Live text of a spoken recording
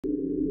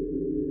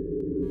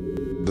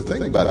The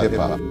thing about hip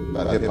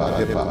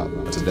hop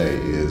today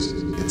is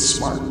it's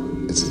smart,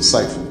 it's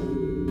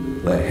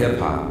insightful. Let hip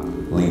hop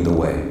lead the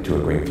way to a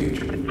green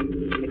future.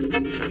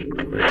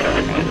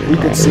 We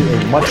could see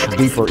a much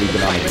deeper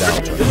economic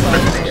downturn.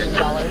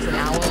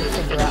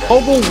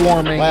 Global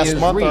warming is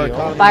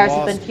real. Fires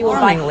have been fueled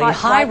by a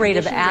high rate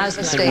of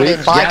asthma.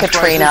 By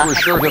Katrina. Were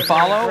sure to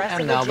follow,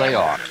 and now they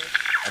are.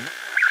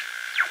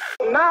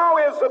 Now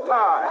is the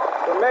time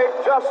to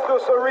make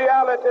justice a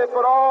reality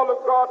for all of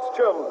God's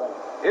children.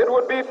 It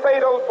would be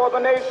fatal for the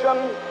nation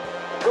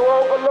to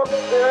overlook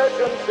the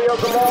urgency of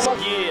the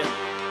moment. Yeah,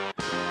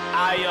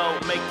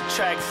 I.O. make the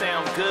track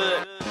sound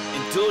good.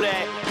 And do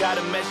that, got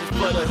a message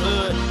for the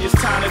hood. It's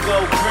time to go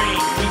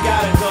green, we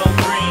gotta go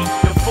green.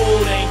 The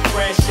food ain't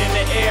fresh and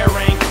the air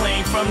ain't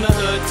clean. From the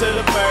hood to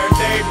the birds,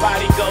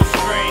 everybody go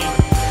scream.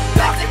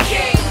 Dr.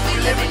 King,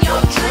 we live in your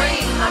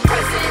dream. My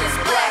president is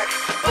black,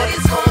 but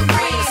he's going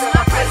green. So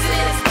my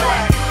president is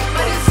black,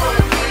 but he's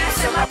going green.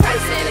 So my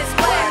president is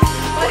black,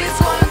 but he's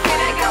going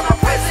green. I got my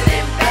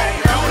president back,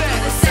 and I'ma do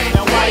the same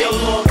now thing. why your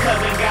little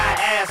cousin got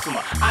asthma?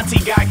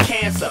 Auntie got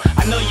cancer.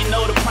 I know you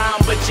know the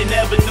problem, but you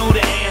never knew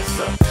the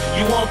answer.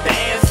 You want the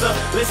answer?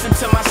 Listen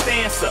to my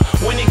stanza.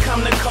 When it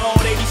come to cold,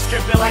 they be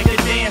stripping like a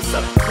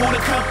dancer. Who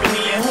the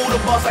company and who the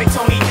boss like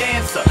Tony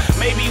Dancer?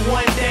 Maybe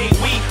one day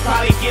we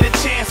probably get a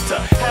chance to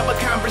have a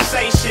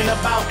conversation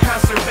about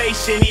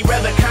conservation. He'd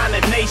rather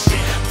condemnation,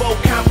 vote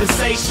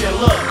compensation.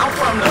 Look, I'm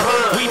from the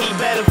hood. We need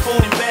better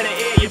food and better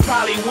air. You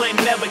probably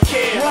wouldn't never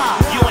care.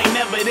 You ain't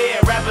never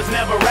there. Rappers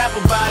never rap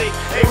about it.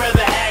 They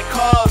rather act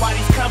hard while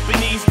these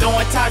companies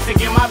doing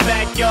toxic in my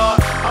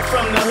backyard. I'm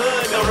from the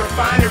hood. The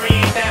refinery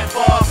ain't that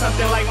far.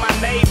 Something like my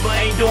neighbor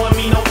ain't doing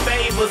me no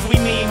favors. We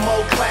need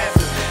more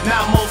classes,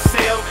 not more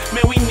sales.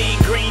 Man, we need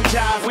green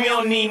jobs. We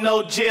don't need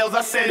no jails.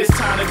 I said it's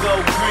time to go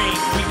green.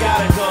 We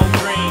gotta go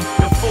green.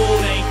 The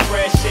food ain't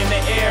fresh and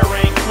the air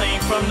ain't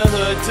clean. From the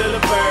hood to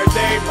the birds,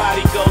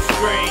 everybody go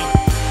scream.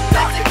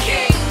 Dr.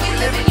 King, we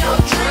live in your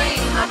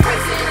dream. My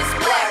president is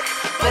black,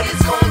 but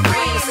he's going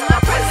green. So my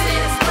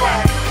president is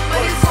black,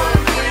 but he's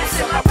going green.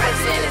 So my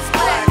president is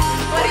black,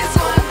 but he's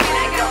going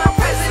green. I got my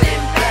president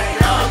back,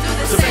 and I'ma do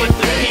the to same put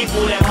the thing.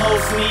 people that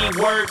most need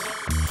work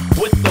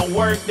with the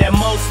work that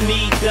most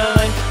need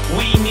done.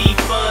 We need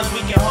funds,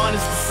 we can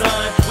harness the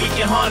sun, we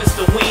can harness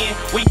the wind,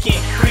 we can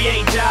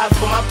create jobs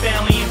for my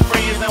family and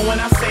friends. Now when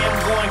I say I'm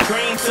going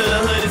green to the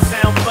hood, it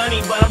sound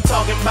funny, but I'm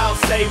talking about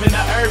saving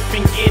the earth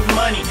and getting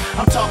money.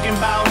 I'm talking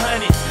about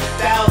hundreds,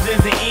 thousands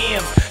and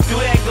M's. Do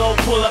that, go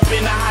pull up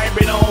in a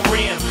hybrid on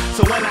rims.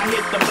 So when I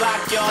hit the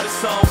block, y'all, the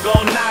song go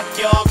knock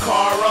y'all.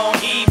 Car on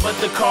E, but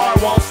the car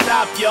won't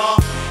stop y'all.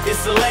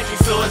 It's electric,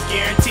 so it's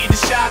guaranteed to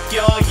shock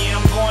y'all. Yeah,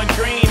 I'm going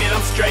green and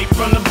I'm straight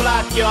from the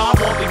block, y'all.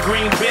 I want the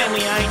green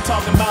Bentley, I ain't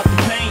talking about the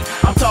paint.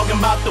 I'm talking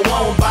about the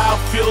one with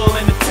biofuel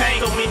in the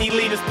tank. So many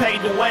leaders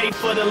paved the way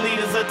for the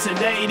leaders of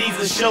today. These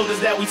are shoulders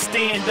that we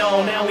stand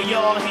on, now we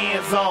all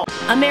hands on.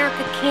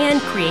 America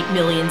can create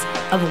millions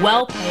of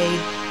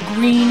well-paid,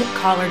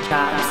 green-collar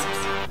jobs.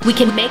 We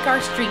can make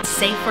our streets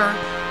safer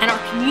and our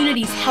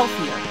communities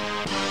healthier.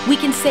 We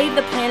can save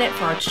the planet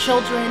for our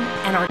children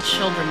and our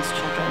children's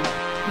children.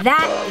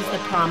 That is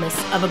the promise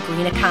of a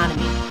green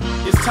economy.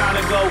 It's time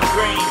to go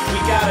green, we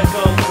gotta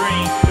go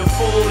green. The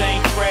food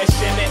ain't fresh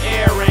and the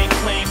air ain't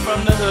clean.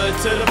 From the hood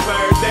to the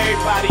birds,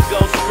 everybody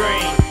go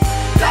scream.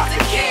 Dr.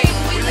 King,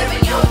 we live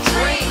in your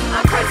dream.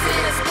 My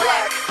president is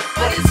black,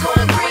 but he's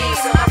going green.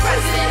 So my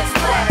president is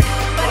black,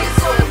 but he's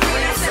going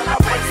green. So my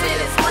president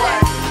is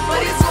black, but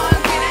he's going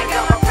green. I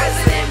got my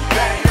president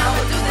back, and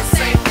I'ma do the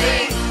same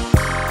thing.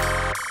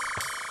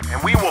 And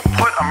we will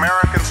put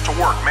Americans to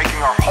work, making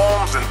our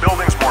homes and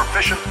buildings more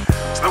efficient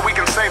so that we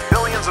can save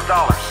billions of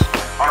dollars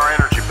on our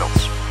energy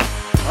bills.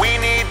 We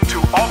need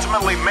to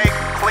ultimately make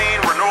clean,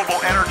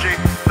 renewable energy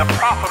the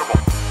profitable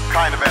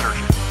kind of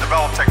energy.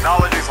 Develop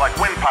technologies like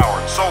wind power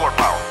and solar